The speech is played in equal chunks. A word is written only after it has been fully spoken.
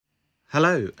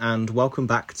Hello, and welcome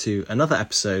back to another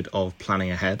episode of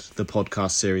Planning Ahead, the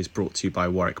podcast series brought to you by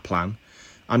Warwick PLAN.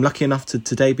 I'm lucky enough to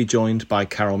today be joined by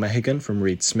Carole Mehigan from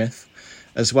Reed Smith.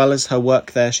 As well as her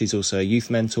work there, she's also a youth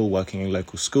mentor working in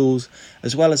local schools,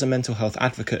 as well as a mental health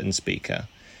advocate and speaker.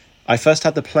 I first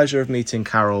had the pleasure of meeting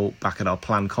Carole back at our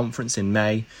PLAN conference in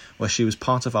May, where she was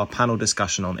part of our panel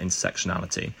discussion on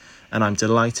intersectionality, and I'm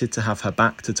delighted to have her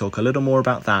back to talk a little more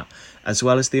about that, as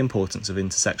well as the importance of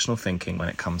intersectional thinking when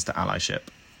it comes to allyship.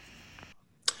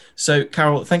 So,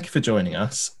 Carole, thank you for joining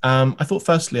us. I thought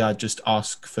firstly I'd just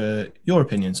ask for your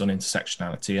opinions on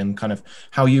intersectionality and kind of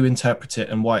how you interpret it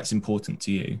and why it's important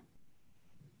to you.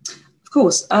 Of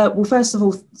course. Well, first of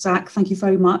all, Zach, thank you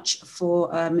very much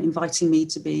for inviting me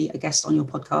to be a guest on your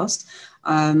podcast.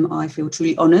 I feel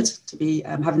truly honoured to be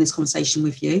having this conversation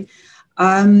with you.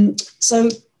 So,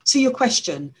 to your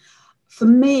question, for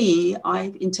me,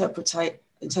 I interpret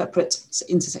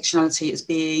intersectionality as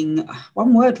being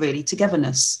one word, really: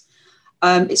 togetherness.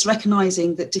 It's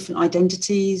recognising that different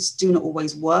identities do not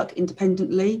always work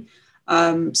independently.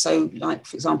 So, like,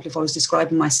 for example, if I was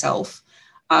describing myself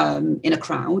in a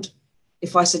crowd,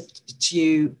 if I said to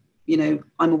you, you know,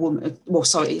 I'm a woman,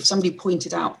 if somebody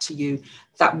pointed out to you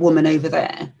that woman over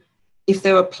there, if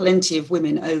there are plenty of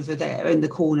women over there in the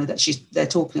corner that they're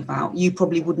talking about, you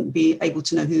probably wouldn't be able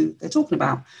to know who they're talking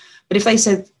about. But if they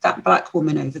said that black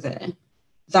woman over there,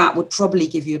 that would probably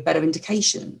give you a better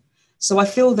indication. So I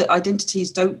feel that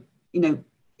identities don't,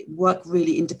 work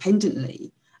really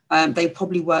independently. They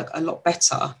probably work a lot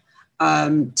better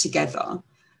together.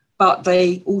 But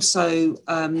they also,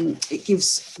 it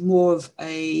gives more of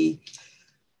a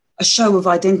show of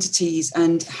identities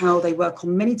and how they work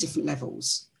on many different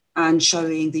levels, and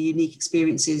showing the unique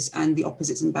experiences and the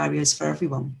opposites and barriers for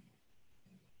everyone.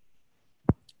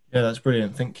 Yeah, that's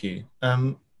brilliant. Thank you.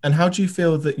 And how do you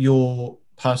feel that your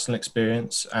personal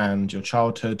experience and your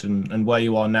childhood and where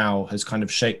you are now has kind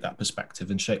of shaped that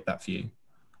perspective and shaped that view?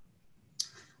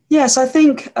 Yes, I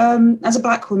think as a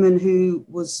black woman who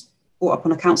was brought up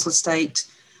on a council estate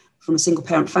from a single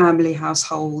parent family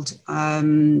household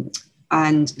and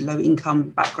low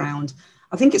income background,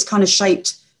 I think it's kind of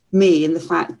shaped me in the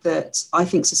fact that I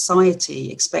think society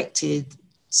expected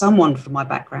someone from my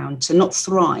background to not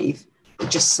thrive, but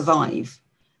just survive.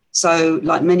 So,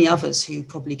 like many others who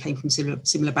probably came from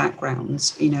similar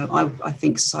backgrounds, I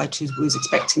think society was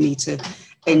expecting me to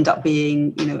end up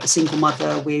being, a single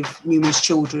mother with numerous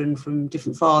children from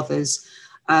different fathers,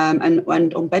 and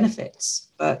on benefits.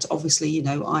 But obviously,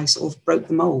 I sort of broke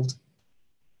the mold.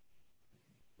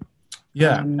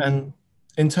 Yeah, and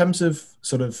in terms of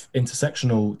sort of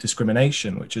intersectional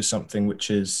discrimination, which is something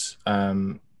which is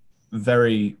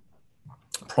very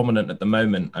prominent at the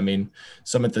moment. I mean,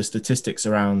 some of the statistics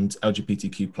around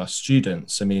LGBTQ plus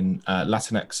students,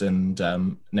 Latinx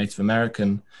and Native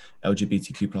American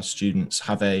LGBTQ plus students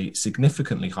have a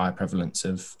significantly higher prevalence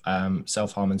of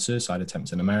self-harm and suicide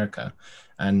attempts in America.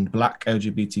 And Black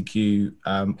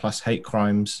LGBTQ plus hate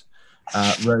crimes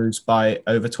rose by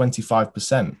over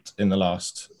 25% in the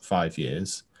last 5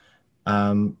 years.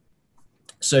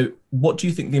 So what do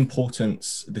you think the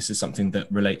importance, this is something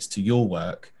that relates to your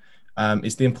work,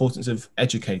 is the importance of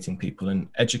educating people and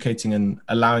educating and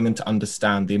allowing them to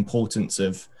understand the importance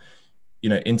of,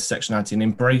 intersectionality and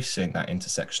embracing that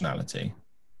intersectionality?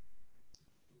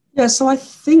 Yeah, so I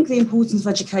think the importance of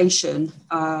education,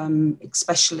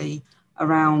 especially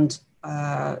around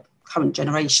current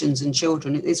generations and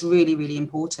children, is really, really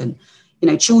important.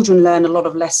 Children learn a lot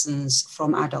of lessons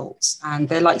from adults, and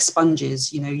they're like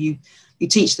sponges. You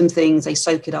teach them things, they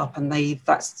soak it up, and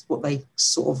that's what they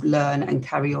sort of learn and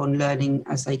carry on learning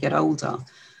as they get older.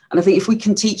 And I think if we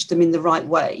can teach them in the right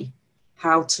way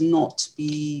how to not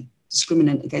be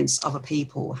discriminant against other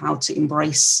people, how to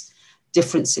embrace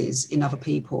differences in other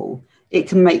people, it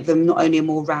can make them not only a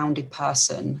more rounded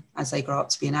person as they grow up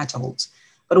to be an adult,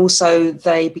 but also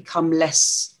they become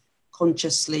less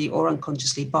consciously or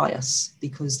unconsciously biased,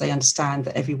 because they understand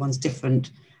that everyone's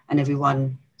different and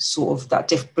everyone sort of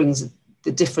brings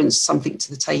the difference something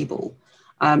to the table,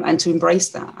 and to embrace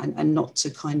that and not to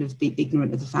kind of be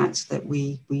ignorant of the fact that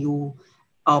we all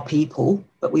are people,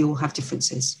 but we all have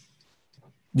differences.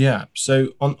 Yeah. So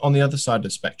on the other side of the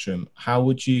spectrum, how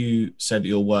would you say that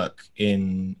your work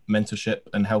in mentorship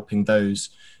and helping those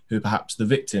who are perhaps the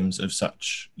victims of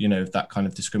such, that kind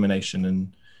of discrimination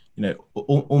and,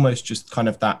 almost just kind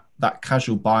of that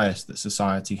casual bias that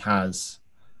society has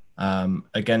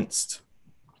against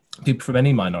people from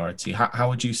any minority, how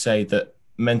would you say that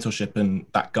mentorship and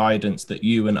that guidance that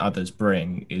you and others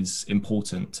bring is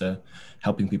important to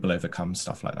helping people overcome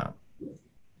stuff like that?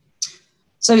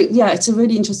 So yeah, it's a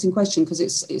really interesting question, because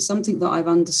it's something that I've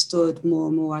understood more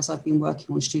and more as I've been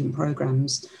working on student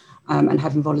programs, and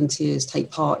having volunteers take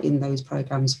part in those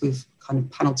programs with kind of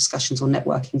panel discussions or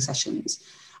networking sessions.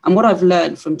 And what I've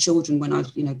learned from children when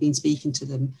I've been speaking to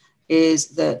them is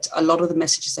that a lot of the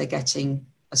messages they're getting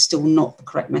are still not the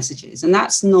correct messages. And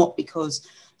that's not because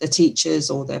the teachers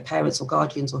or their parents or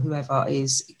guardians or whoever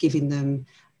is giving them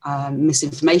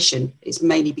misinformation. It's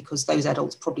mainly because those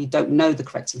adults probably don't know the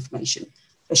correct information,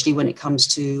 especially when it comes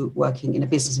to working in a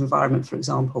business environment, for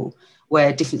example,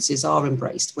 where differences are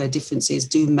embraced, where differences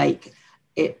do make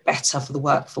it better for the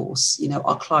workforce.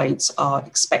 Our clients are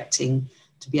expecting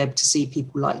to be able to see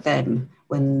people like them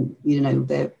when,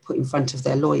 they're put in front of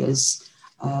their lawyers,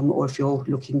 or if you're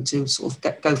looking to sort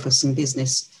of go for some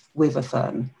business with a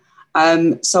firm.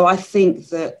 So I think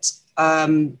that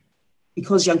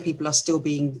because young people are still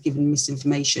being given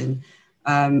misinformation,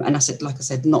 and like I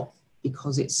said, not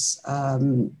because it's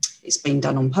being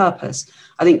done on purpose.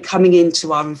 I think coming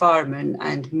into our environment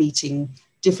and meeting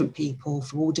different people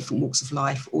from all different walks of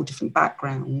life, all different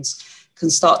backgrounds,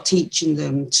 can start teaching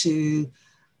them to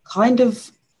kind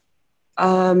of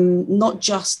not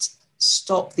just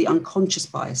stop the unconscious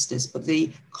biasness, but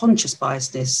the conscious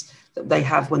biasness that they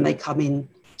have when they come in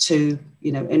to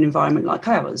an environment like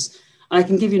ours. And I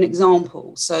can give you an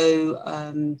example.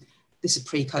 So this is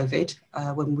pre-COVID,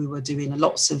 when we were doing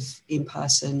lots of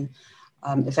in-person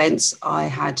events. I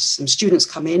had some students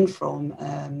come in from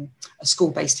a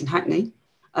school based in Hackney,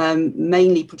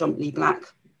 mainly predominantly Black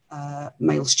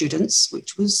male students,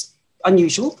 which was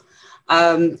unusual,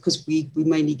 because we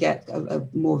mainly get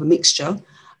more of a mixture.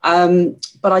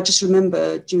 But I just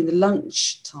remember during the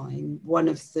lunch time, one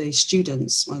of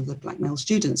the Black male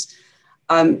students,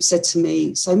 said to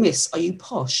me, "So miss, are you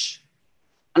posh?"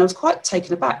 And I was quite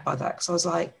taken aback by that, because I was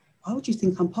like, why would you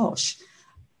think I'm posh?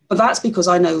 But that's because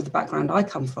I know the background I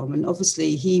come from. And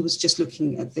obviously he was just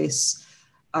looking at this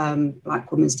Black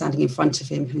woman standing in front of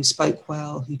him who spoke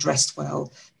well, who dressed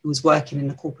well, who was working in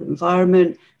a corporate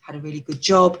environment, had a really good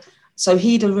job. So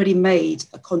he'd already made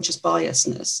a conscious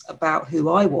biasness about who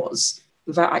I was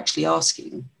without actually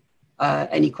asking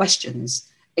any questions,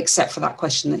 except for that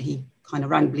question that he kind of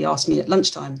randomly asked me at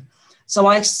lunchtime. So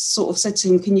I sort of said to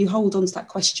him, can you hold on to that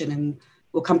question and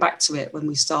we'll come back to it when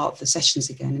we start the sessions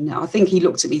again? And I think he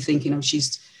looked at me thinking, oh,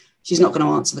 she's not going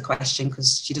to answer the question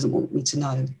because she doesn't want me to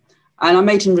know. And I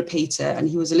made him repeat it, and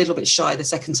he was a little bit shy the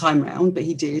second time round, but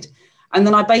he did. And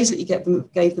then I basically gave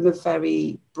them a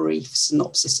very brief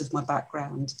synopsis of my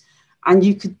background. And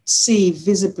you could see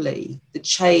visibly the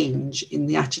change in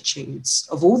the attitudes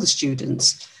of all the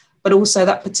students, but also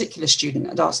that particular student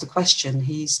had asked a question.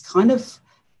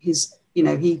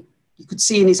 You could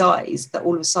see in his eyes that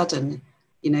all of a sudden,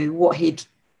 what he'd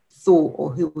thought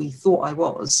or who he thought I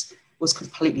was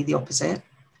completely the opposite.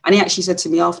 And he actually said to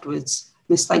me afterwards,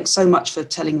 "Miss, thanks so much for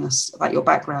telling us about your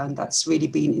background. That's really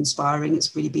been inspiring.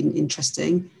 It's really been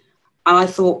interesting." And I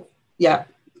thought, yeah,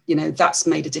 that's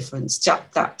made a difference.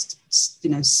 That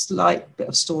slight bit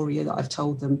of story that I've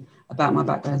told them about my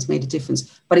background has made a difference.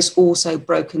 But it's also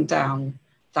broken down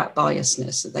that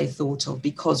biasness that they thought of,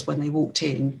 because when they walked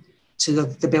in to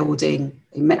the building,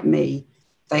 they met me,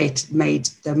 they had made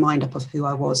their mind up of who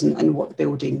I was and what the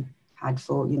building had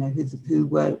for, who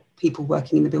were people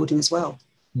working in the building as well.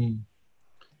 Mm.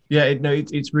 Yeah,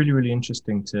 it's really, really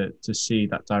interesting to see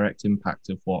that direct impact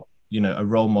of what, a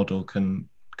role model can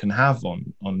have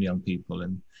on young people.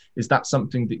 And is that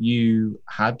something that you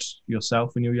had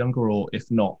yourself when you were younger, or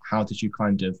if not, how did you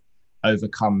kind of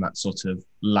overcome that sort of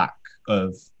lack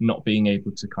of not being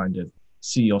able to kind of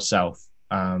see yourself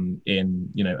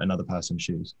in, another person's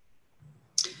shoes?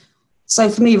 So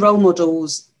for me, role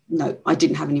models, no, I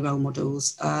didn't have any role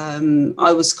models.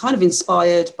 I was kind of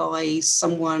inspired by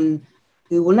someone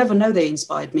who will never know they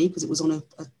inspired me, because it was on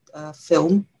a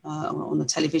film, on the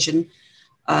television,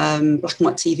 black and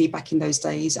white TV back in those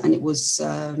days. And it was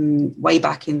way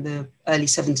back in the early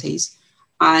 70s.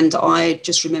 And I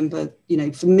just remember,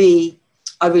 for me,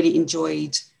 I really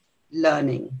enjoyed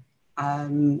learning.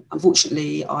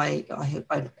 Unfortunately, I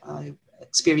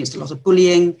experienced a lot of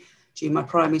bullying during my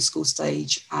primary school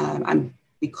stage. And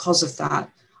because of that,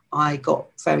 I got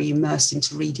very immersed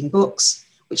into reading books,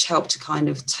 which helped to kind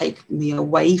of take me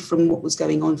away from what was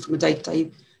going on from a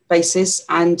day-to-day basis.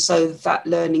 And so that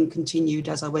learning continued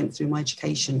as I went through my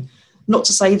education. Not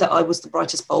to say that I was the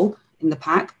brightest bulb in the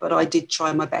pack, but I did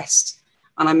try my best.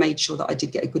 And I made sure that I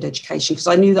did get a good education, because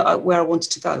I knew that where I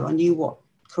wanted to go. I knew what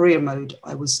career mode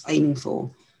I was aiming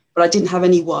for, but I didn't have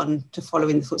anyone to follow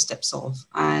in the footsteps of.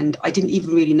 And I didn't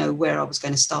even really know where I was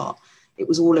going to start. It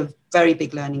was all a very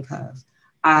big learning curve.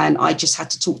 And I just had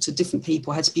to talk to different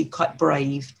people. I had to be quite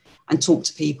brave and talk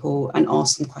to people and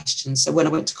ask them questions. So when I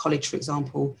went to college, for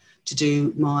example, to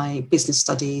do my business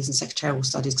studies and secretarial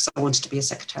studies, because I wanted to be a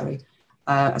secretary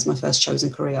as my first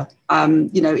chosen career,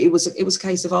 it was a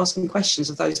case of asking questions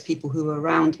of those people who were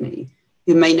around me,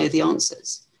 who may know the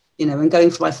answers. And going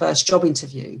for my first job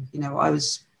interview, I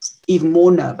was even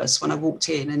more nervous when I walked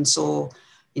in and saw,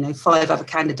 5 other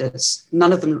candidates.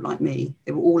 None of them looked like me.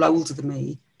 They were all older than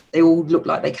me. They all looked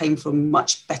like they came from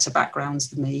much better backgrounds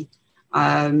than me.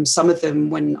 Some of them,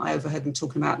 when I overheard them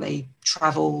talking about, they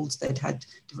travelled, they'd had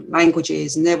different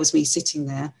languages, and there was me sitting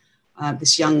there,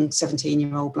 this young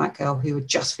 17-year-old black girl who had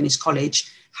just finished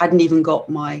college, hadn't even got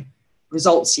my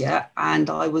results yet, and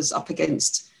I was up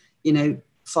against,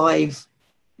 5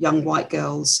 young white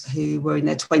girls who were in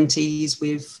their 20s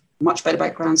with much better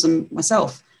backgrounds than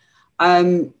myself.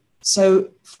 So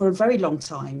for a very long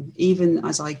time, even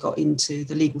as I got into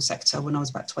the legal sector when I was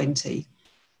about 20,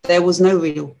 there was no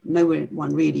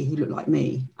one really who looked like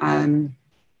me. And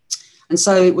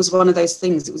so it was one of those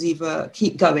things. It was either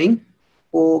keep going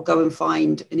or go and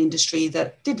find an industry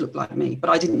that did look like me. But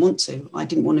I didn't want to. I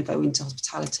didn't want to go into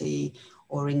hospitality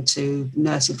or into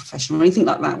nursing profession or anything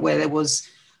like that, where there was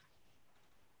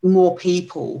more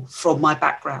people from my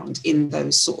background in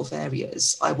those sort of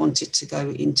areas. I wanted to go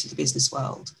into the business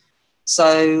world.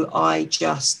 So I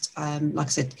just, like I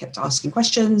said, kept asking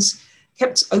questions,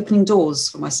 kept opening doors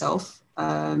for myself.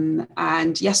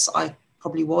 And yes, I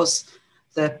probably was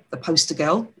the poster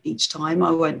girl each time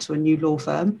I went to a new law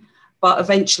firm. But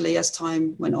eventually, as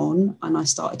time went on and I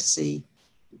started to see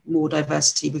more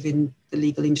diversity within the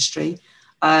legal industry,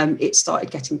 it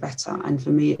started getting better. And for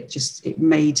me, it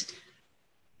made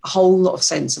a whole lot of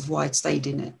sense of why I'd stayed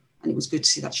in it. And it was good to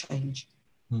see that change.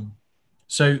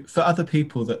 So for other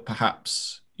people that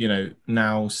perhaps,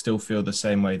 now still feel the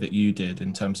same way that you did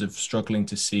in terms of struggling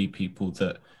to see people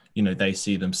that, they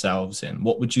see themselves in,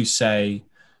 what would you say,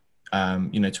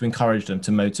 to encourage them,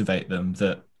 to motivate them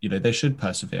that, they should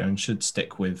persevere and should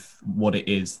stick with what it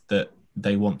is that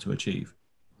they want to achieve?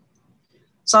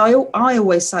 So I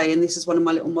always say, and this is one of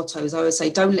my little mottos, I always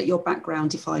say, don't let your background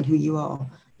define who you are.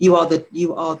 You are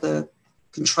the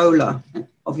controller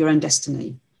of your own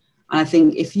destiny. And I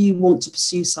think if you want to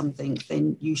pursue something,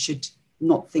 then you should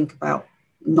not think about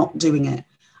not doing it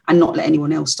and not let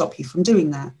anyone else stop you from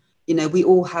doing that. We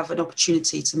all have an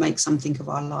opportunity to make something of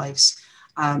our lives.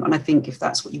 And I think if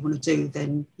that's what you want to do,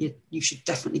 then you should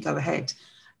definitely go ahead.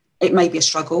 It may be a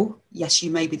struggle. Yes, you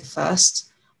may be the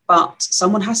first, but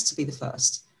someone has to be the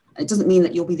first. It doesn't mean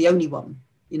that you'll be the only one.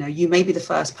 You may be the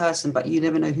first person, but you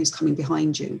never know who's coming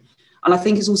behind you. And I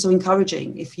think it's also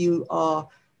encouraging if you are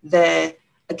there,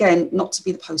 again, not to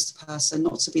be the poster person,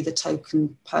 not to be the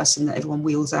token person that everyone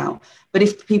wheels out. But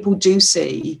if people do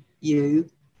see you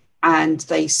and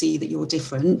they see that you're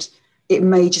different, it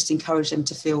may just encourage them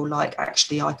to feel like,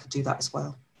 actually, I could do that as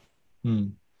well.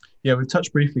 Yeah, we've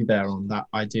touched briefly there on that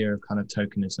idea of kind of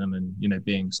tokenism and,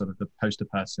 being sort of the poster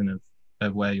person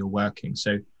of where you're working.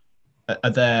 So are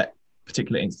there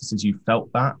particular instances you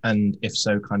felt that? And if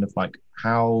so, kind of like,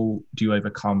 how do you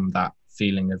overcome that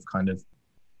feeling of kind of,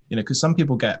 because some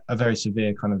people get a very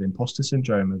severe kind of imposter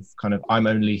syndrome of kind of, I'm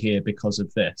only here because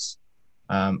of this.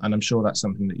 And I'm sure that's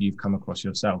something that you've come across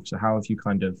yourself. So how have you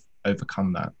kind of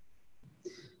overcome that?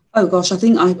 Oh gosh, I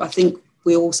think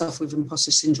we all suffer with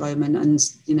imposter syndrome, and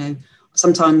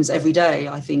sometimes every day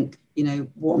I think,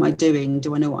 what am I doing?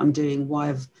 Do I know what I'm doing? Why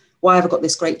have I got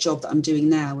this great job that I'm doing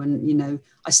now? And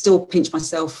I still pinch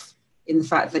myself in the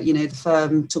fact that the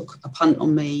firm took a punt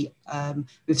on me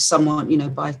with someone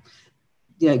by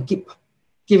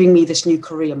giving me this new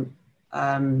career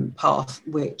path,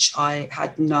 which I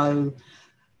had no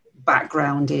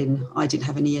background in. I didn't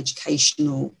have any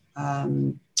educational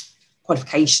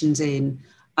qualifications in,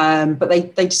 but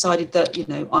they decided that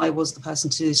I was the person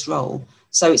to do this role.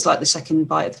 So it's like the second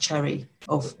bite of the cherry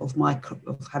of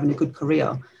having a good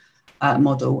career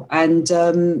model. And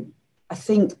I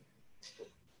think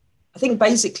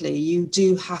basically you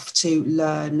do have to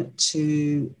learn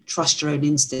to trust your own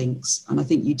instincts, and I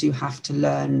think you do have to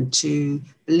learn to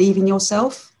believe in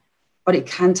yourself. But it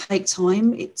can take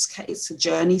time. It's a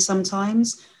journey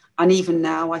sometimes. And even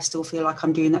now, I still feel like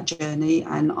I'm doing that journey,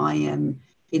 and I am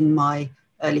in my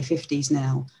early 50s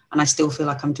now, and I still feel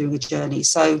like I'm doing a journey.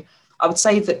 So I would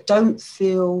say that don't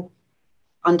feel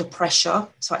under pressure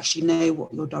to actually know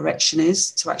what your direction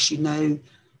is, to actually know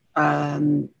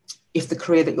if the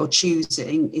career that you're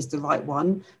choosing is the right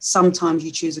one. Sometimes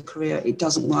you choose a career, it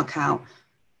doesn't work out.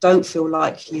 Don't feel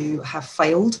like you have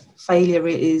failed. Failure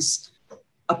is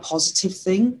a positive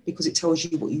thing because it tells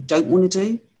you what you don't want to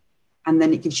do. and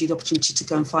then it gives you the opportunity to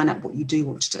go and find out what you do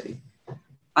want to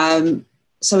do.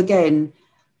 So again,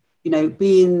 not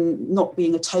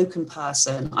being a token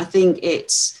person, I think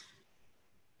it's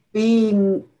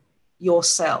being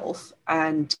yourself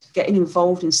and getting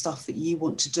involved in stuff that you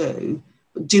want to do,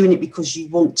 but doing it because you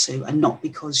want to and not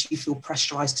because you feel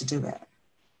pressurized to do it.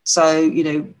 So,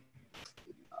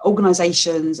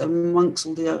 organizations amongst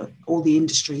all the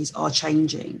industries are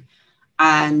changing,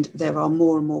 and there are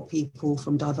more and more people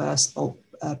from diverse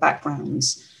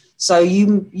backgrounds. So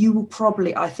you will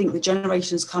probably, I think the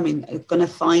generations coming are going to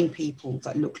find people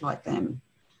that look like them.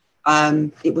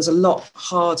 It was a lot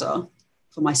harder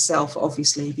for myself,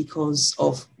 obviously, because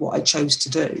of what I chose to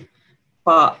do.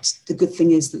 But the good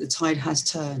thing is that the tide has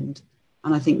turned,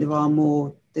 and I think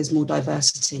there's more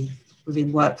diversity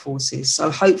within workforces. So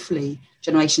hopefully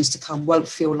generations to come won't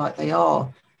feel like they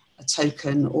are a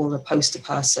token or a poster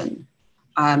person,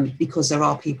 because there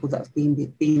are people that have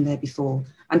been there before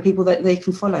and people that they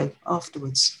can follow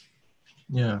afterwards.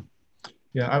 Yeah.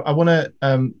 I want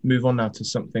to move on now to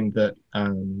something that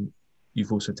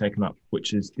you've also taken up,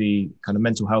 which is the kind of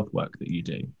mental health work that you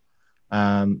do.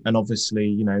 And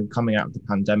obviously, coming out of the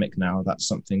pandemic now, that's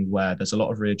something where there's a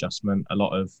lot of readjustment, a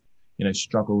lot of,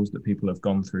 struggles that people have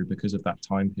gone through because of that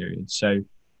time period. So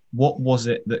what was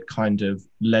it that kind of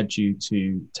led you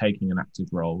to taking an active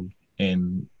role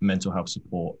in mental health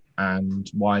support, and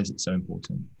why is it so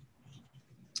important?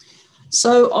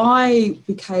 So I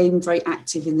became very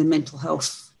active in the mental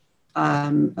health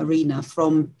arena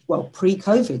from,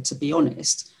 pre-COVID, to be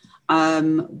honest.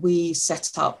 We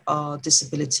set up our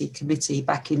disability committee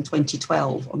back in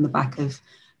 2012 on the back of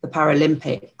the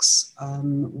Paralympics.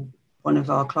 One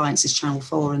of our clients is Channel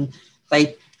 4, and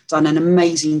they've done an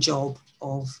amazing job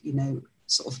of,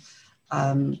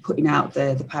 putting out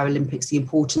the Paralympics, the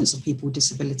importance of people with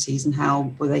disabilities and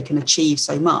how they can achieve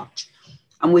so much.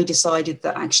 And we decided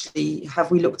that actually,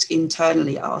 have we looked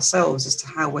internally at ourselves as to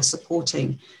how we're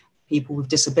supporting people with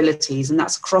disabilities? And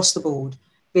that's across the board: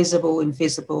 visible,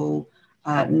 invisible,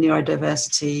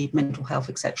 neurodiversity, mental health,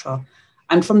 etc.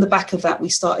 And from the back of that, we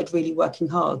started really working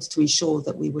hard to ensure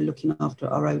that we were looking after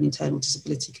our own internal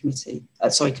disability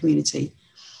community.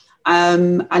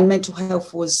 And mental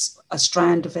health was a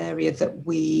strand of area that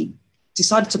we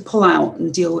decided to pull out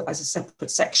and deal as a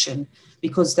separate section,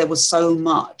 because there was so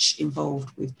much involved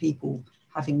with people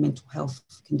having mental health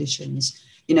conditions.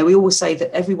 We always say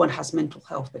that everyone has mental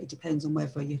health, but it depends on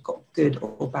whether you've got good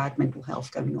or bad mental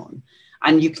health going on.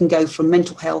 And you can go from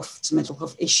mental health to mental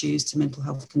health issues to mental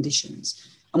health conditions.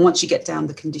 And once you get down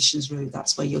the conditions route,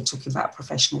 that's where you're talking about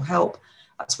professional help.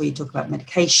 That's where you talk about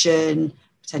medication,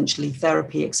 potentially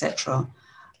therapy, etc.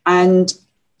 And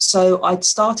so I'd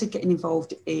started getting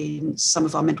involved in some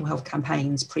of our mental health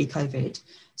campaigns pre-COVID.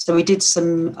 So we did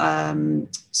some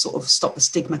sort of Stop the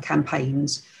Stigma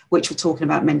campaigns, which were talking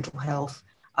about mental health.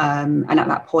 And at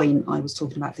that point, I was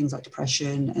talking about things like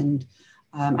depression and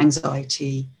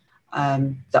anxiety,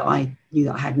 that I knew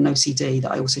that I had, an OCD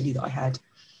that I also knew that I had.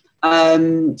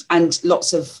 And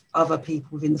lots of other people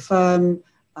within the firm,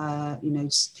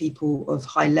 people of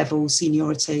high level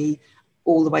seniority,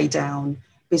 all the way down,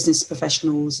 business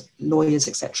professionals, lawyers,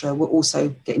 etc., were also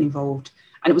getting involved.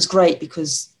 And it was great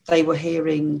because they were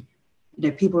hearing,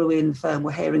 people who were in the firm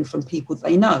were hearing from people that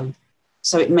they know.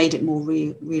 So it made it more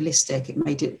realistic. It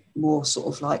made it more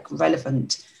sort of like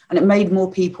relevant. And it made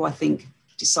more people, I think,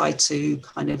 decide to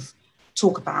kind of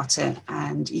talk about it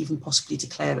and even possibly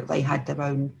declare that they had their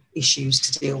own issues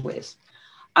to deal with.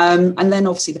 And then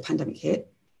obviously the pandemic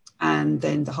hit, and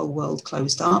then the whole world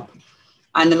closed up.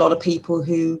 And a lot of people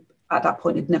who at that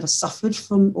point had never suffered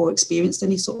from or experienced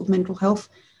any sort of mental health,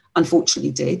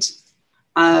 unfortunately did.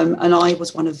 And I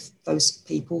was one of those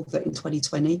people that in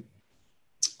 2020,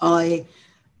 I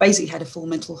basically had a full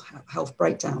mental health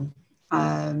breakdown.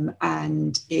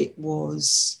 And it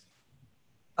was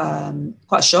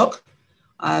quite a shock.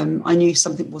 I knew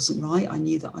something wasn't right. I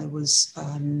knew that I was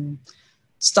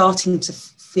starting to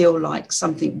feel like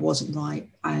something wasn't right.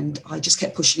 And I just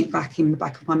kept pushing it back in the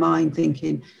back of my mind,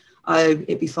 thinking, oh,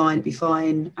 it'd be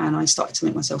fine. And I started to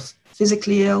make myself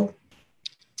physically ill.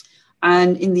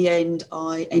 And in the end,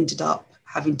 I ended up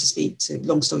having to speak to,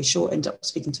 long story short, ended up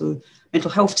speaking to a mental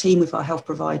health team with our health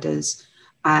providers.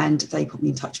 And they put me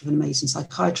in touch with an amazing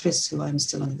psychiatrist who I'm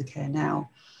still under the care now.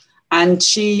 And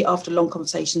she, after long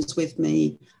conversations with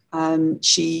me,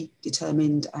 she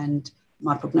determined, and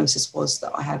my prognosis was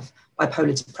that I have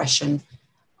bipolar depression,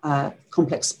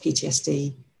 complex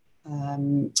PTSD,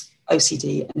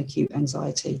 OCD, and acute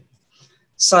anxiety.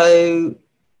 So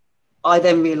I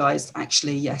then realised,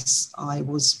 actually, yes, I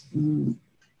was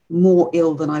more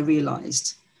ill than I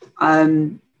realised.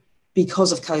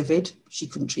 because of COVID, she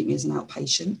couldn't treat me as an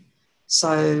outpatient.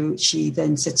 So she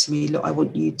then said to me, look, I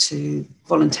want you to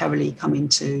voluntarily come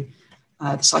into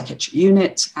the psychiatric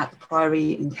unit at the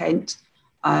Priory in Kent.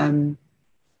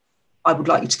 I would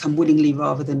like you to come willingly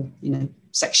rather than,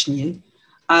 section you.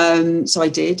 So I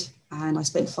did, and I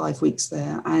spent 5 weeks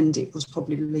there, and it was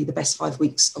probably the best 5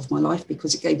 weeks of my life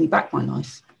because it gave me back my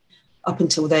life. Up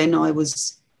until then, I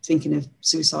was thinking of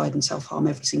suicide and self-harm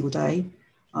every single day.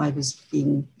 I was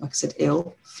being, like I said,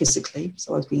 ill physically.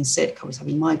 So I was being sick, I was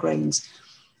having migraines.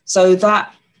 So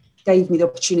that gave me the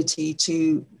opportunity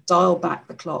to dial back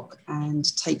the clock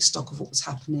and take stock of what was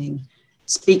happening,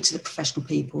 speak to the professional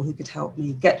people who could help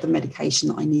me get the medication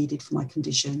that I needed for my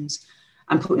conditions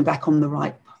and put me back on the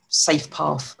right, safe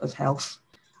path of health.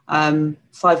 5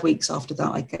 weeks after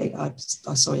that,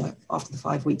 after the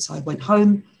 5 weeks, I went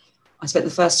home. I spent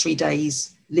the first 3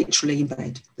 days literally in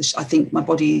bed. I think my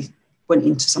body went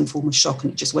into some form of shock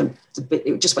and it just went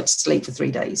to sleep for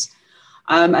 3 days.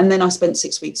 And then I spent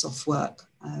 6 weeks off work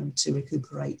to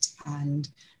recuperate, and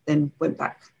then went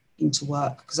back into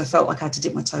work because I felt like I had to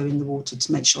dip my toe in the water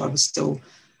to make sure I was still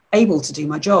able to do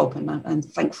my job, and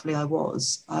thankfully I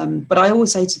was. But I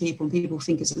always say to people, and people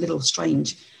think it's a little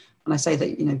strange when I say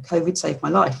that, COVID saved my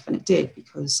life, and it did,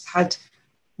 because had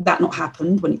that not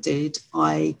happened when it did,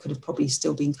 I could have probably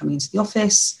still been coming into the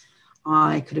office.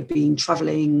 I could have been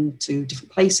traveling to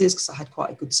different places because I had quite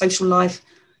a good social life.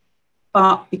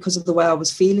 But because of the way I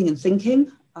was feeling and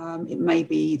thinking, it may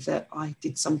be that I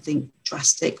did something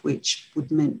drastic, which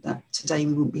would meant that today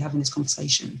we wouldn't be having this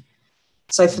conversation.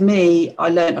 So for me, I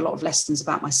learned a lot of lessons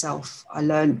about myself. I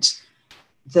learned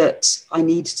that I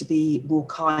need to be more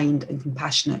kind and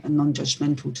compassionate and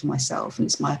non-judgmental to myself. And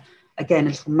it's again, a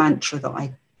little mantra that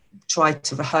I try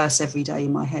to rehearse every day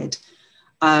in my head.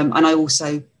 And I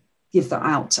also give that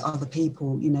out to other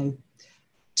people,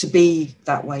 to be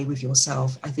that way with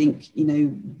yourself. I think,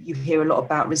 you hear a lot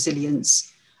about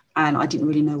resilience, and I didn't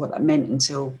really know what that meant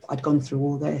until I'd gone through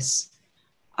all this.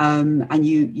 And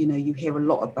you hear a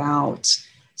lot about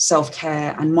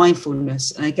self-care and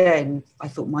mindfulness. And again, I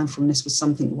thought mindfulness was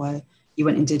something where you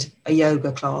went and did a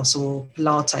yoga class or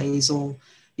Pilates, or,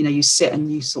 you sit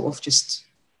and you sort of just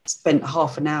spent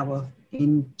half an hour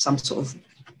in some sort of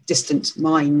distant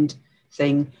mind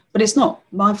thing. But it's not.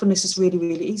 Mindfulness is really,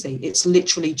 really easy. It's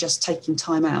literally just taking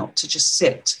time out to just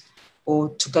sit, or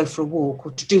to go for a walk,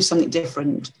 or to do something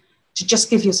different, to just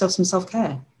give yourself some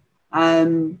self-care.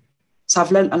 So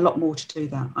I've learned a lot more to do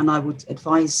that. And I would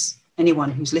advise anyone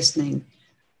who's listening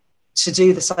to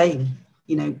do the same,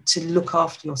 to look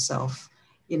after yourself.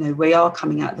 We are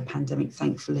coming out of the pandemic,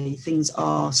 thankfully. Things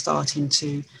are starting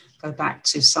to go back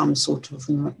to some sort of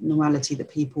normality that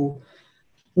people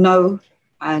know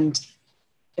and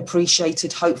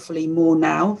appreciated, hopefully more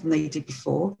now than they did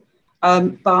before.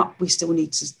 But we still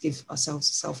need to give ourselves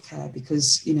self-care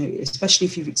because, especially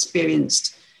if you've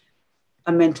experienced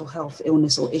a mental health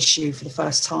illness or issue for the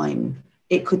first time,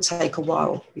 it could take a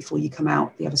while before you come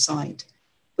out the other side.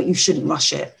 But you shouldn't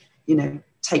rush it.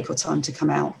 Take your time to come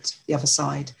out the other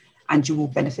side, and you will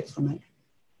benefit from it.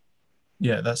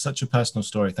 Yeah, that's such a personal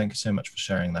story. Thank you so much for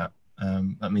sharing that.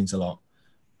 That means a lot.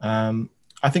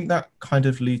 I think that kind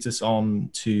of leads us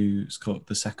on to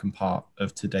the second part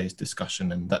of today's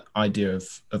discussion, and that idea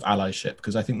of allyship,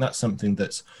 because I think that's something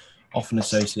that's often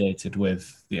associated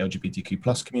with the LGBTQ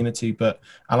plus community, but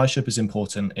allyship is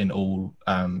important in all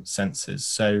senses.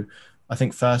 So I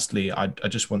think firstly, I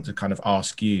just want to kind of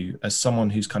ask you, as someone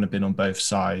who's kind of been on both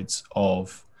sides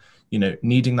of,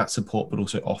 needing that support, but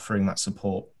also offering that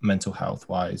support mental health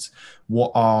wise,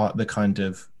 what are the kind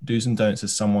of do's and don'ts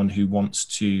as someone who wants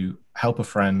to help a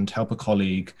friend, help a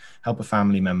colleague, help a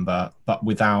family member, but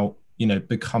without,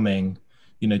 becoming,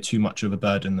 too much of a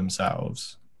burden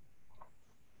themselves?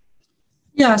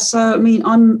 Yeah, so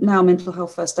I'm now a mental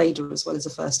health first aider as well as a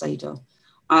first aider.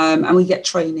 And we get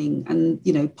training,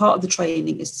 and part of the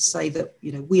training is to say that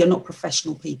we are not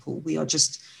professional people. We are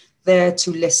just there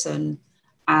to listen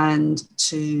and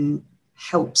to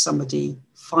help somebody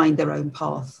find their own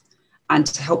path, and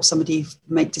to help somebody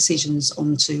make decisions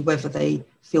onto whether they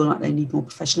feel like they need more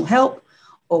professional help,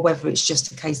 or whether it's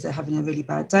just a case they're having a really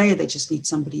bad day, they just need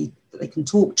somebody that they can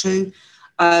talk to.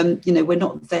 We're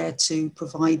not there to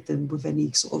provide them with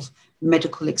any sort of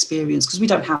medical experience, because we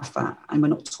don't have that and we're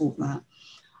not taught that.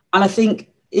 And I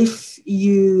think if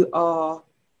you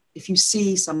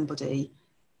see somebody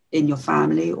in your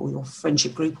family or your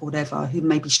friendship group or whatever who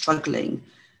may be struggling,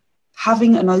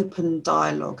 having an open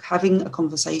dialogue, having a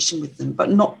conversation with them, but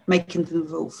not making them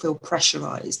feel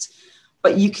pressurized.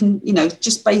 But you can,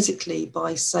 just basically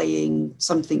by saying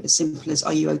something as simple as,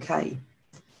 "Are you okay?"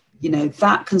 you know,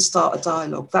 that can start a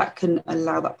dialogue, that can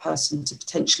allow that person to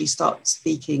potentially start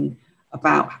speaking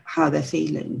about how they're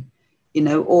feeling, you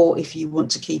know. Or if you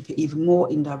want to keep it even more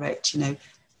indirect, you know,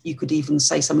 you could even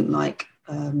say something like,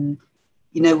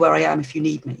 you know where I am if you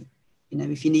need me, you know,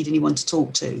 if you need anyone to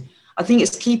talk to. I think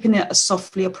it's keeping it a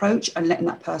softly approach and letting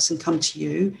that person come to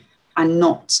you, and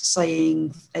not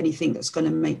saying anything that's going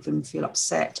to make them feel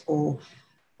upset or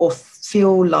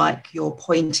feel like you're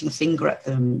pointing a finger at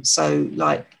them. So,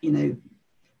 like, you know,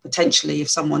 potentially if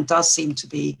someone does seem to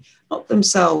be not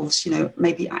themselves, you know,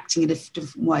 maybe acting in a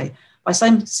different way, by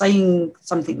saying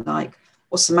something like,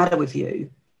 what's the matter with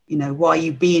you? You know, why are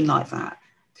you being like that?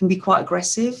 Can be quite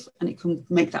aggressive, and it can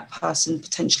make that person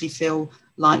potentially feel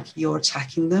like you're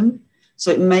attacking them.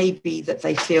 So it may be that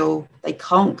they feel they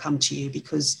can't come to you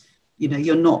because, you know,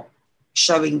 you're not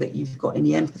showing that you've got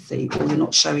any empathy, or you're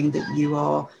not showing that you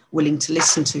are willing to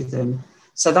listen to them.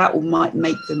 So that might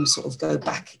make them sort of go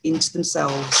back into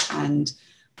themselves and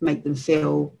make them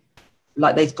feel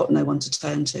like they've got no one to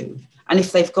turn to. And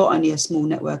if they've got only a small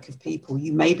network of people,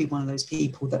 you may be one of those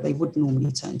people that they would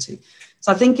normally turn to.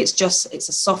 So I think it's a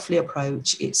softly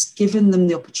approach. It's giving them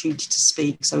the opportunity to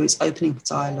speak. So it's opening up a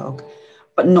dialogue,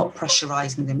 but not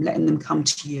pressurizing them, letting them come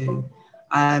to you,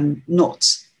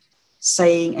 not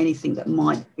saying anything that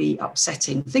might be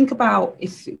upsetting. Think about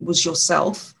if it was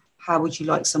yourself, how would you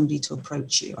like somebody to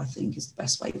approach you? I think is the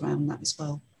best way around that as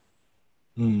well.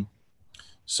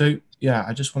 So, yeah,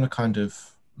 I just want to kind of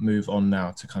move on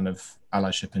now to kind of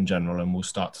allyship in general, and we'll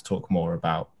start to talk more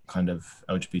about kind of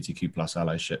LGBTQ plus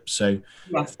allyship. So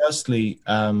firstly,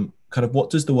 kind of what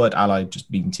does the word ally just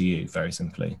mean to you, very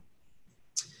simply?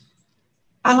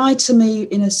 Ally to me,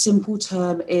 in a simple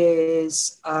term,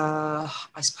 is, I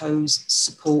suppose,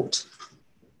 support,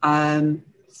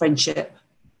 friendship,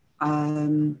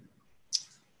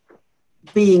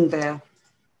 being there.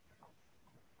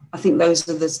 I think those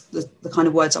are the kind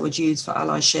of words I would use for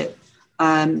allyship.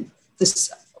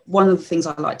 One of the things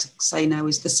I like to say now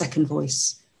is the second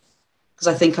voice, because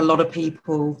I think a lot of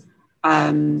people,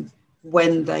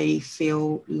 when they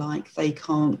feel like they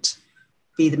can't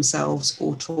be themselves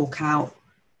or talk out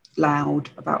loud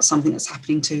about something that's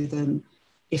happening to them,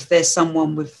 if there's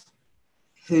someone with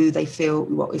who they feel,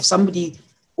 well, if somebody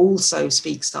also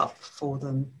speaks up for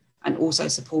them and also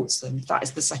supports them, that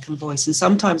is the second voice. And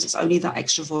sometimes it's only that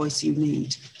extra voice you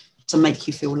need to make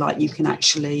you feel like you can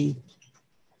actually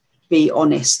be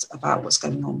honest about what's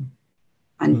going on,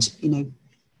 and you know,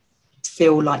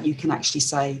 feel like you can actually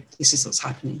say, this is what's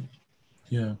happening.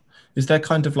 Yeah. Is there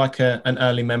kind of like an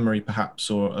early memory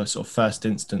perhaps, or a sort of first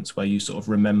instance where you sort of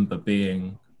remember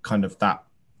being kind of that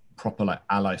proper like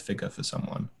ally figure for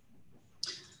someone?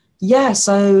 Yeah,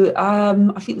 so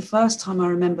I think the first time I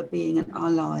remember being an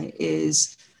ally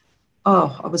is,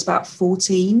 I was about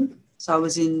 14. So I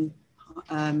was in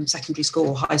secondary school,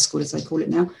 or high school as they call it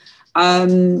now.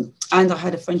 And I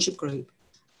had a friendship group,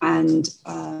 and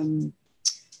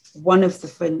one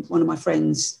of my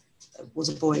friends was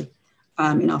a boy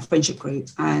in our friendship group,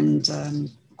 and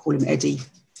call him Eddie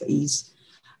for ease.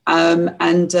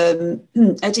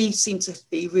 Eddie seemed to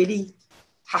be really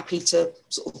happy to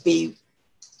sort of be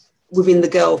within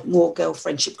the more girl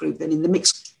friendship group than in the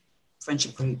mixed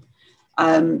friendship group.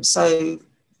 So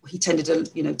he tended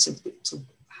to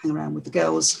hang around with the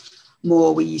girls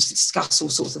more. We used to discuss all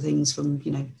sorts of things, from,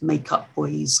 you know, makeup,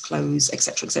 boys, clothes,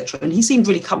 etc., etc. And he seemed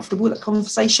really comfortable with that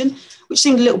conversation, which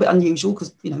seemed a little bit unusual,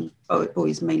 because, you know,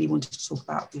 boys mainly wanted to talk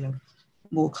about, you know,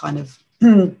 more kind of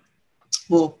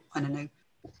more, I don't know,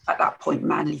 at that point,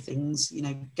 manly things, you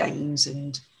know, games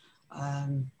and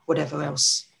whatever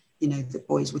else, you know, that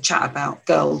boys would chat about,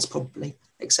 girls probably,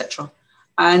 etc.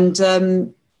 And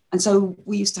so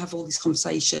we used to have all these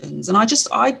conversations, and I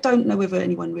don't know whether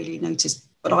anyone really noticed,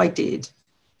 but I did,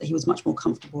 that he was much more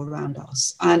comfortable around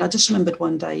us. And I just remembered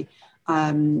one day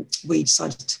we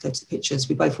decided to go to the pictures.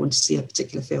 We both wanted to see a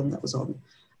particular film that was on,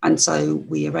 and so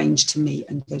we arranged to meet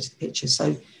and go to the pictures.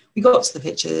 So we got to the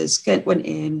pictures, went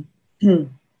in,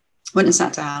 went and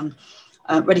sat down,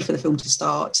 ready for the film to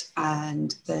start,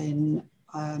 and then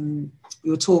we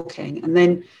were talking, and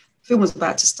then the film was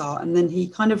about to start, and then he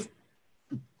kind of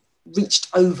reached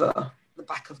over the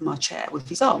back of my chair with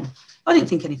his arm. I didn't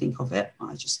think anything of it.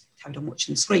 I just carried on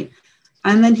watching the screen.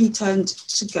 And then he turned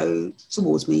to go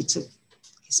towards me to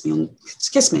kiss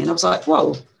me. And I was like,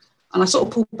 whoa. And I sort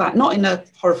of pulled back, not in a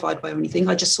horrified way or anything.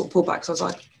 I just sort of pulled back. So I was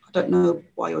like, I don't know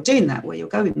why you're doing that, where you're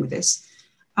going with this.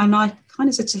 And I kind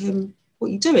of said to him, what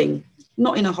are you doing?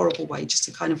 Not in a horrible way, just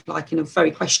a kind of like in a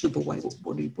very questionable way.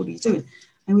 What are you doing? And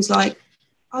he was like,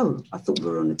 oh, I thought we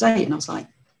were on a date. And I was like,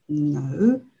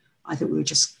 no, I thought we were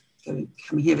just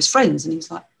coming here as friends. And he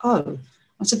was like, oh.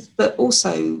 I said, but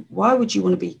also, why would you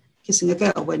want to be kissing a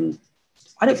girl when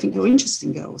I don't think you're interested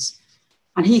in girls?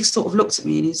 And he sort of looked at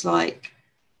me and he's like,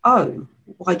 oh,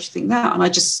 why do you think that? And I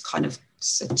just kind of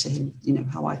said to him, you know,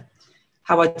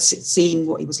 how I'd seen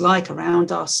what he was like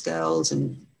around us, girls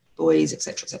and boys,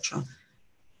 etc., etc.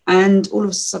 And all of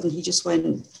a sudden he just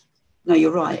went, no,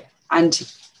 you're right. And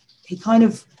he kind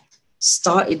of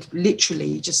started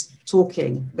literally just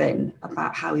talking then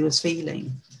about how he was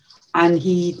feeling. And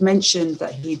he'd mentioned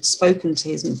that he'd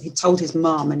told his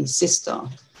mum and his sister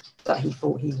that he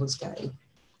thought he was gay.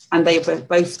 And they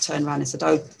both turned around and said,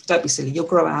 oh, don't be silly, you'll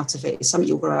grow out of it. It's something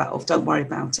you'll grow out of, don't worry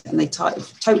about it. And they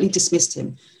totally dismissed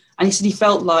him. And he said he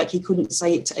felt like he couldn't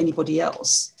say it to anybody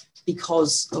else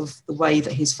because of the way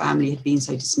that his family had been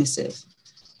so dismissive.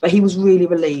 But he was really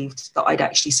relieved that I'd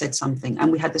actually said something.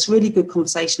 And we had this really good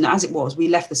conversation. As it was, we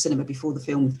left the cinema before the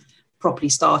film properly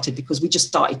started because we just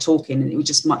started talking and it was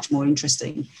just much more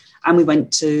interesting. And we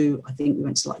went to like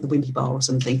the Wimpy Bar or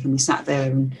something, and we sat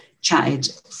there and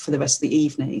chatted for the rest of the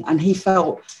evening. And he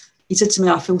said to me,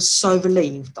 I feel so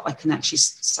relieved that I can actually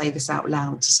say this out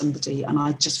loud to somebody, and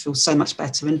I just feel so much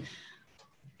better. And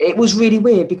it was really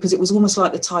weird because it was almost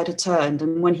like the tide had turned.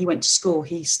 And when he went to school,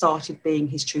 he started being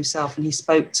his true self, and he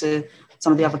spoke to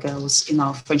some of the other girls in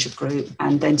our friendship group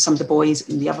and then some of the boys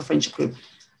in the other friendship group.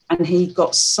 And he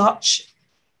got such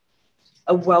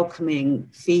a welcoming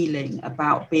feeling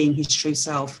about being his true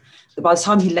self that by the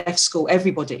time he left school,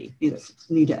 everybody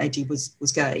knew that Eddie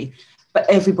was gay, but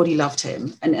everybody loved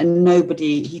him. And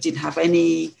he didn't have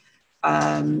any,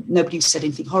 nobody said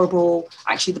anything horrible.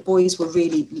 Actually, the boys were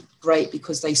really great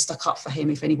because they stuck up for him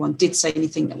if anyone did say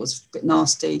anything that was a bit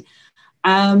nasty.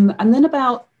 And then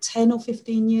about 10 or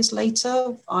 15 years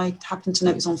later, I happened to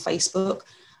notice on Facebook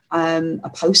a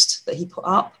post that he put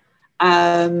up.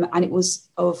 And it was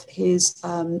of his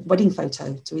wedding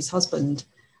photo to his husband.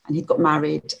 And he'd got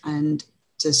married and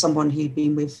to someone he'd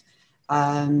been with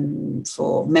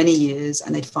for many years,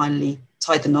 and they'd finally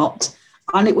tied the knot.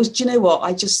 And it was, do you know what?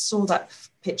 I just saw that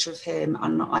picture of him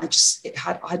and I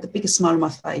had the biggest smile on my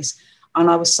face. And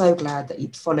I was so glad that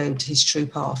he'd followed his true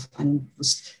path and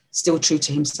was still true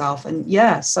to himself. And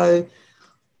yeah, so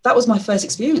that was my first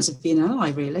experience of being an ally,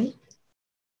 really.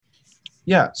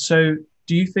 Yeah, so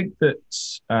do you think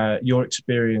that your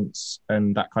experience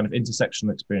and that kind of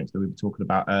intersectional experience that we were talking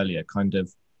about earlier kind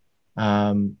of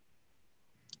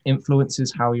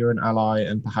influences how you're an ally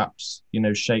and perhaps, you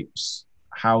know, shapes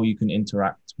how you can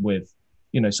interact with,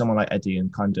 you know, someone like Eddie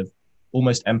and kind of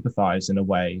almost empathize in a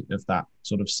way of that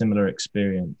sort of similar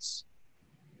experience?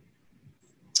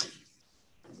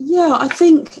 Yeah, I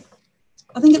think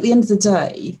at the end of the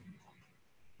day,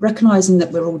 recognizing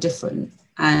that we're all different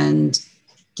and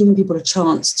giving people a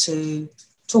chance to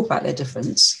talk about their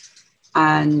difference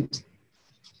and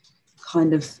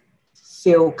kind of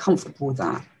feel comfortable with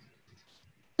that,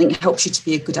 I think it helps you to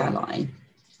be a good ally.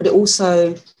 But it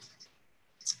also,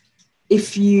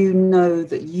 if you know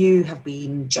that you have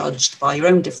been judged by your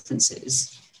own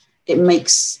differences, it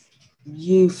makes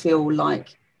you feel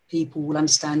like people will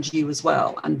understand you as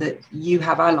well and that you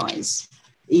have allies,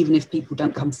 even if people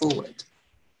don't come forward.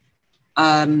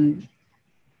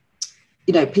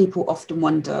 You know, people often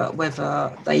wonder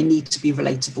whether they need to be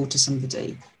relatable to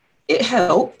somebody. It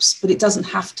helps, but it doesn't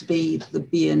have to be the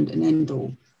be and end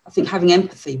all. I think having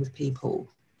empathy with people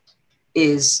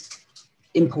is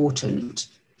important.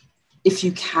 If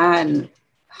you can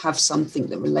have something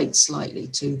that relates slightly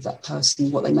to that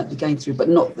person, what they might be going through, but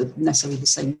not necessarily the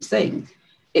same thing,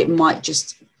 it might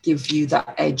just give you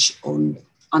that edge on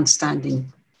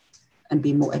understanding and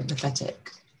being more empathetic.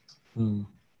 Mm.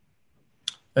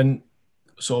 And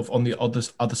sort of on the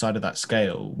other side of that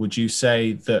scale, would you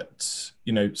say that,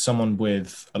 you know, someone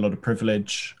with a lot of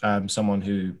privilege, someone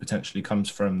who potentially comes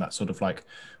from that sort of like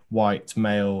white,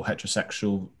 male,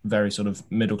 heterosexual, very sort of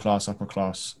middle class, upper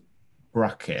class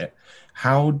bracket,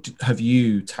 how have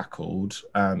you tackled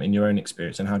in your own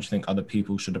experience, and how do you think other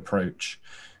people should approach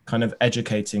kind of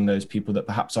educating those people that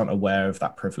perhaps aren't aware of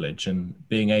that privilege and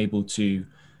being able to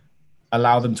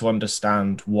allow them to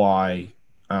understand why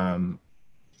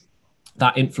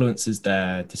that influences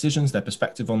their decisions, their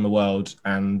perspective on the world,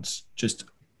 and just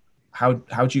how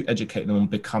do you educate them on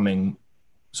becoming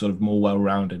sort of more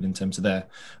well-rounded in terms of their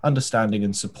understanding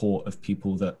and support of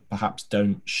people that perhaps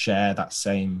don't share that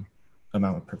same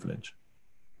amount of privilege?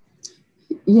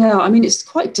 Yeah, I mean, it's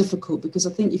quite difficult because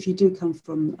I think if you do come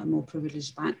from a more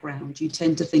privileged background, you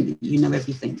tend to think that you know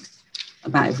everything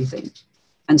about everything.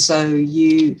 And so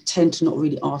you tend to not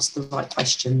really ask the right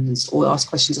questions or ask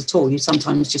questions at all. You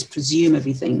sometimes just presume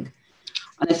everything.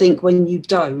 And I think when you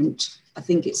don't, I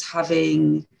think it's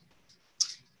having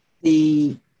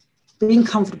the being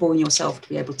comfortable in yourself to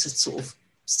be able to sort of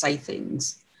say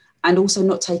things, and also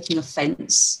not taking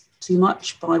offence too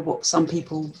much by what some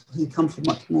people who come from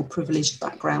much more privileged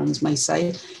backgrounds may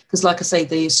say, because like I say,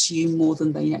 they assume more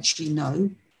than they actually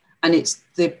know, and it's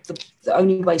the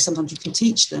only way sometimes you can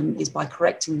teach them is by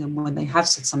correcting them when they have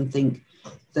said something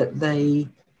that they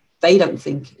don't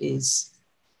think is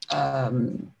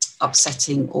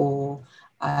upsetting or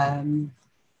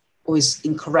is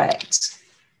incorrect,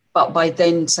 but by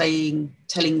then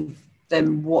telling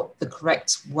them what the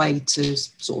correct way to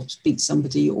sort of speak to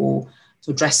somebody or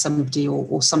to address somebody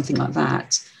or something like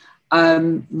that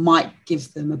might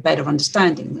give them a better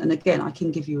understanding. And again, I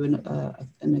can give you an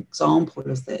example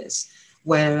of this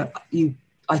where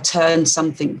I turned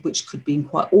something which could be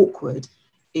quite awkward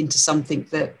into something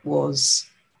that was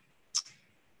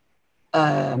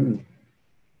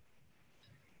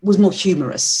more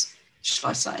humorous, should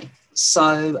I say.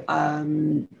 So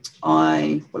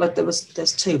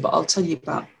there's two, but I'll tell you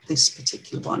about this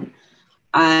particular one.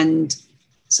 And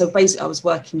so basically I was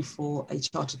working for a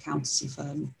chartered accountancy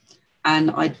firm,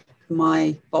 and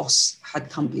my boss had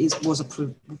come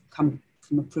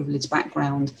from a privileged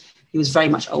background. He was very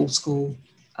much old school,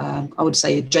 I would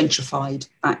say a gentrified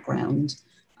background.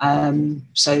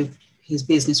 So his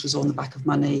business was on the back of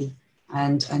money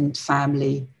and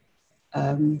family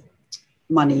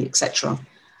money, etc.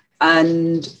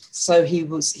 And so he'd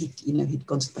gone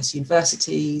to the best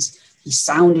universities. He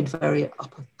sounded very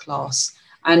upper class,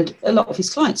 and a lot of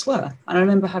his clients were. And I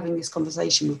remember having this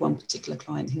conversation with one particular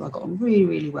client who I got on really,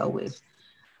 really well with,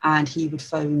 and he would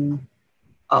phone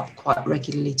up quite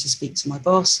regularly to speak to my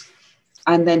boss.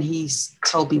 And then he's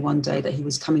told me one day that he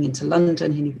was coming into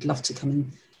London and he would love to come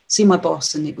and see my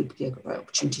boss, and it would be a great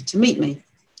opportunity to meet me.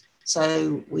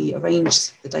 So we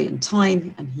arranged the date and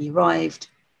time, and he arrived.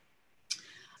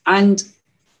 And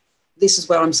this is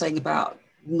where I'm saying about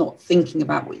not thinking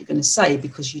about what you're going to say,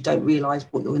 because you don't realise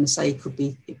what you're going to say could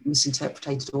be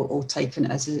misinterpreted or taken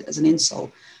as an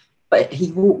insult. But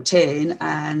he walked in,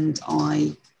 and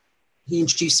he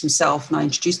introduced himself, and I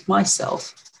introduced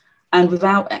myself. And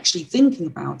without actually thinking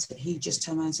about it, he just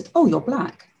turned around and said, "Oh, you're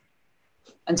black."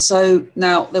 And so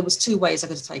now there was two ways I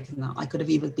could have taken that. I could have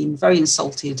either been very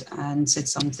insulted and said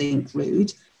something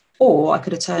rude, or I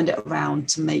could have turned it around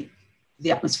to make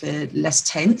the atmosphere less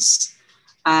tense.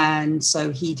 And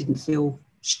so he didn't feel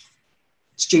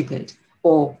stupid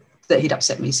or that he'd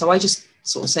upset me. So I just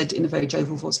sort of said in a very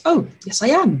jovial voice, "Oh, yes, I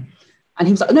am." And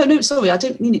he was like, "No, sorry, I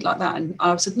don't mean it like that." And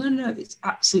I said, No, it's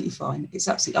absolutely fine.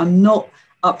 I'm not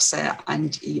upset,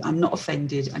 and I'm not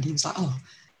offended. And he was like, "Oh,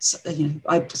 so,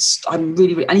 I'm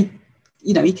really, really," and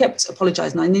he kept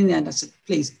apologising. And in the end, I said,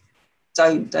 "Please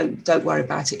don't worry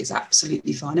about it. It's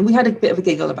absolutely fine." And we had a bit of a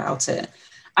giggle about it.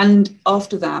 And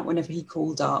after that, whenever he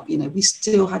called up, we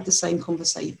still had the same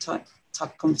type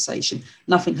of conversation.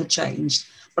 Nothing had changed.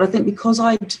 But I think because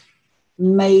I'd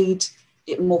made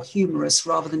it more humorous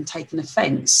rather than taking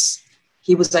offence,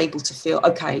 he was able to feel,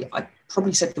 okay, I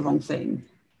probably said the wrong thing,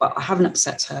 but I haven't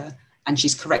upset her, and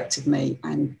she's corrected me,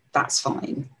 and that's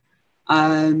fine.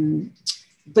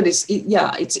 But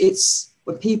it's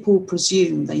when people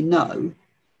presume they know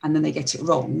and then they get it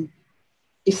wrong.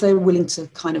 If they're willing to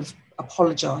kind of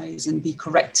apologise and be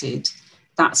corrected,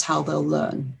 that's how they'll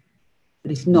learn.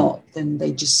 But if not, then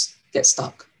they just get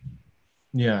stuck.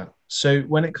 Yeah. So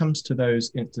when it comes to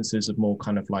those instances of more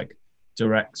kind of like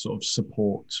direct sort of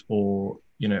support or,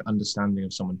 understanding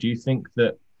of someone, do you think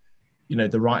that,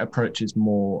 the right approach is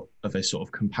more of a sort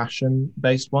of compassion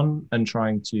based one and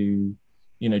trying to,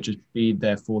 just be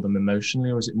there for them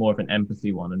emotionally, or is it more of an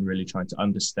empathy one and really trying to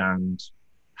understand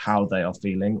how they are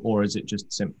feeling, or is it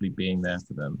just simply being there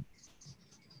for them?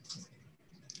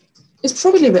 It's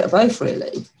probably a bit of both,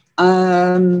 really.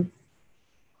 I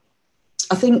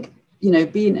think,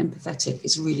 being empathetic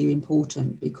is really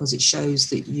important because it shows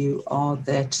that you are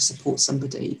there to support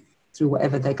somebody through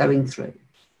whatever they're going through.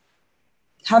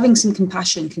 Having some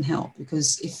compassion can help,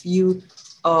 because if you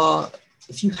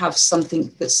have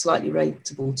something that's slightly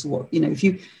relatable to what, if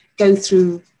you've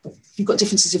got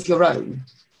differences of your own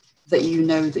that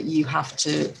that you have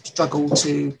to struggle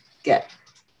to get,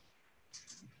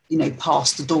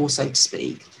 past the door, so to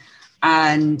speak,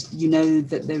 and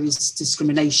that there is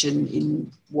discrimination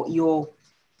in what your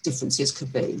differences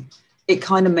could be, it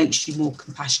kind of makes you more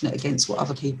compassionate against what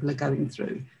other people are going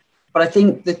through. But I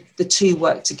think that the two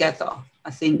work together.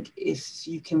 I think if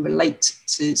you can relate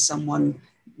to someone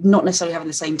not necessarily having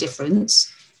the same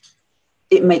difference,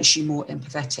 it makes you more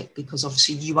empathetic, because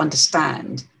obviously you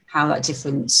understand how that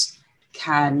difference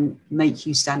can make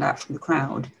you stand out from the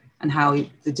crowd, and how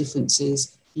the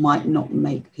differences might not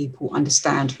make people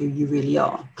understand who you really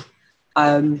are.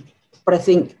 But I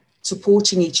think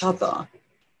supporting each other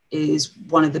is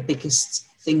one of the biggest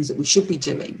things that we should be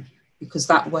doing, because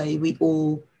that way we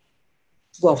all,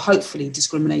 well, hopefully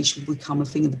discrimination will become a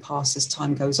thing of the past as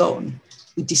time goes on.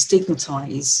 We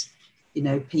destigmatize,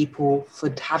 people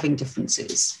for having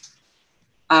differences.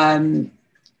 And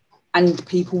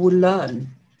people will learn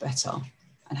better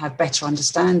and have better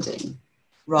understanding,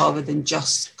 rather than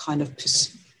just kind of,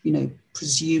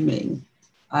 presuming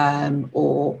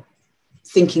or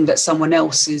thinking that someone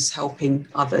else is helping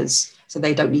others, so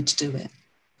they don't need to do it.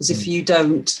 Because if you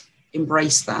don't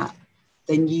embrace that,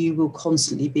 then you will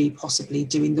constantly be possibly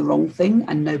doing the wrong thing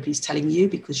and nobody's telling you,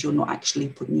 because you're not actually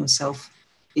putting yourself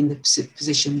in the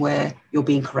position where you're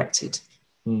being corrected.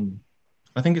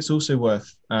 I think it's also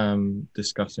worth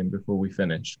discussing before we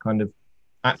finish, kind of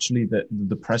actually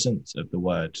the presence of the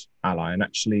word ally, and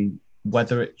actually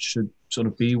whether it should sort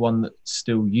of be one that's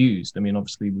still used. I mean,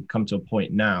 obviously we've come to a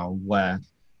point now where,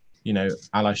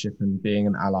 allyship and being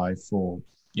an ally for,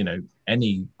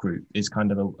 any group is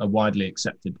kind of a widely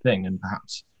accepted thing. And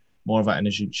perhaps more of our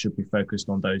energy should be focused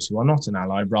on those who are not an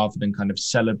ally, rather than kind of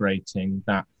celebrating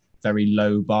that very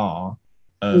low bar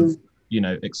of,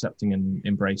 accepting and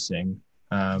embracing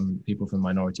people from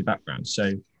minority backgrounds.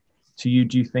 So to you,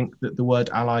 do you think that the word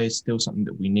ally is still something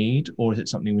that we need, or is it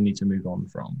something we need to move on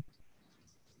from?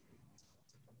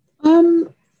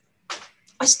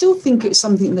 I still think it's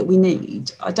something that we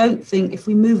need. I don't think if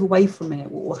we move away from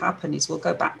it, what will happen is we'll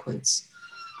go backwards,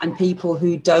 and people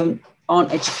who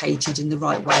aren't educated in the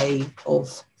right way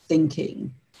of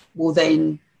thinking will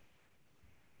then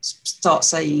start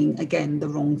saying again the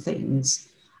wrong things,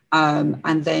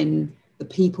 and then the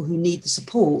people who need the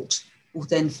support will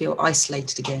then feel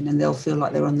isolated again, and they'll feel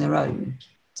like they're on their own.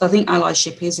 So I think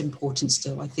allyship is important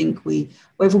still. I think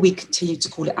whether we continue to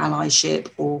call it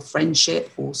allyship or friendship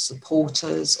or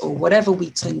supporters or whatever we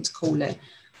tend to call it,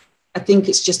 I think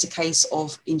it's just a case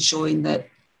of ensuring that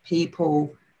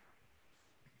people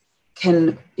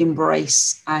can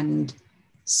embrace and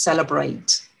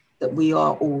celebrate that we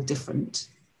are all different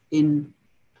in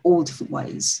all different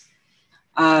ways.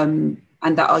 And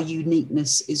that our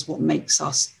uniqueness is what makes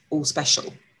us all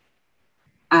special.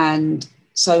 And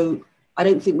so I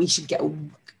don't think we should get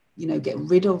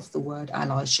rid of the word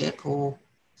allyship, or,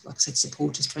 like I said,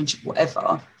 supporters, friendship,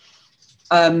 whatever.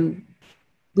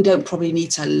 We don't probably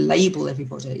need to label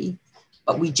everybody,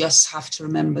 but we just have to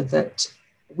remember that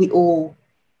we all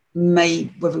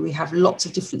whether we have lots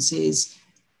of differences,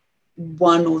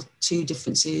 one or two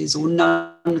differences, or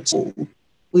none at all,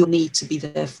 we all need to be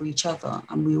there for each other,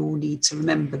 and we all need to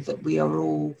remember that we are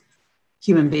all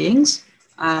human beings,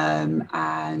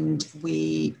 and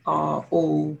we are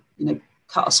all,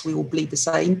 cut us, we all bleed the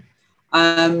same,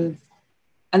 and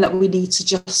that we need to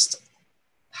just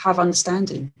have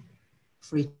understanding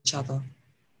for each other.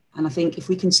 And I think if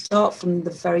we can start from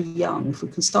the very young, if we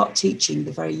can start teaching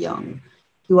the very young,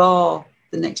 who are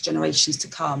the next generations to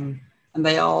come, and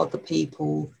they are the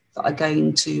people that are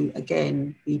going to,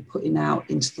 again, be putting out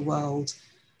into the world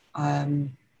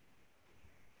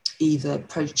either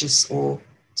prejudice or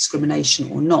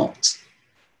discrimination or not,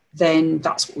 then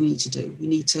that's what we need to do. We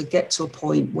need to get to a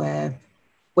point where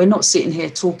we're not sitting here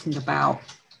talking about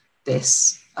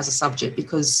this as a subject,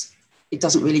 because it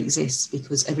doesn't really exist,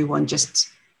 because everyone just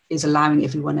is allowing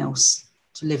everyone else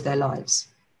to live their lives.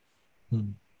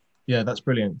 Yeah, that's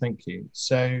brilliant. Thank you.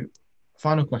 So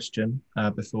final question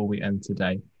before we end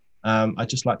today. I'd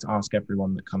just like to ask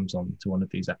everyone that comes on to one of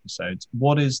these episodes,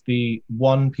 what is the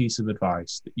one piece of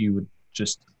advice that you would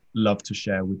just love to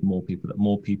share with more people, that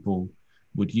more people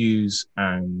would use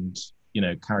and,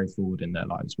 carry forward in their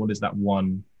lives? What is that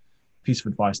one piece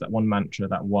of advice, that one mantra,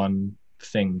 that one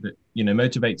thing that,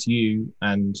 motivates you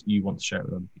and you want to share it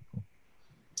with other people?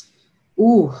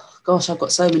 Oh, gosh, I've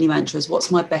got so many mantras. What's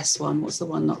my best one? What's the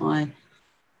one that I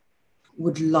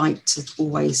would like to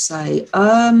always say?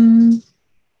 I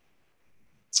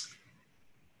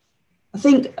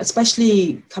think,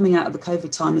 especially coming out of the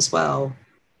COVID time as well,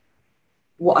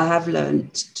 what I have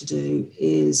learned to do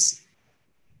is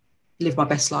live my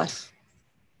best life,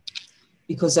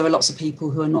 because there are lots of people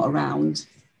who are not around,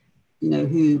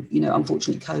 who,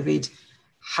 unfortunately COVID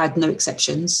had no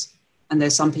exceptions. And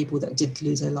there's some people that did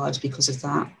lose their lives because of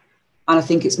that. And I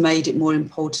think it's made it more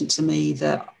important to me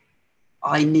that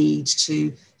I need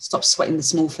to stop sweating the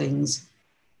small things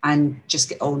and just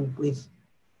get on with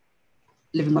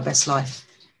living my best life,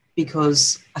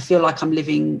 because I feel like I'm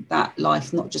living that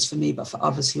life, not just for me, but for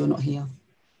others who are not here.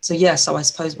 So, so I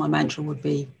suppose my mantra would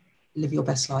be live your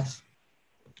best life.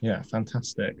 Yeah,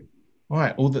 fantastic. All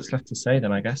right, all that's left to say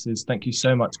then, I guess, is thank you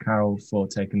so much, Carole, for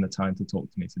taking the time to talk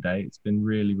to me today. It's been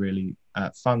really, really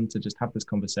fun to just have this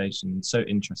conversation. So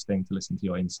interesting to listen to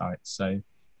your insights. So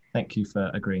thank you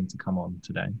for agreeing to come on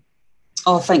today.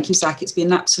 Oh, thank you, Zach. It's been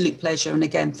an absolute pleasure. And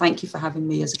again, thank you for having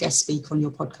me as a guest speaker on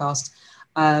your podcast.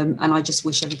 And I just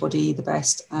wish everybody the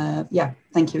best.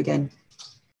 Thank you again.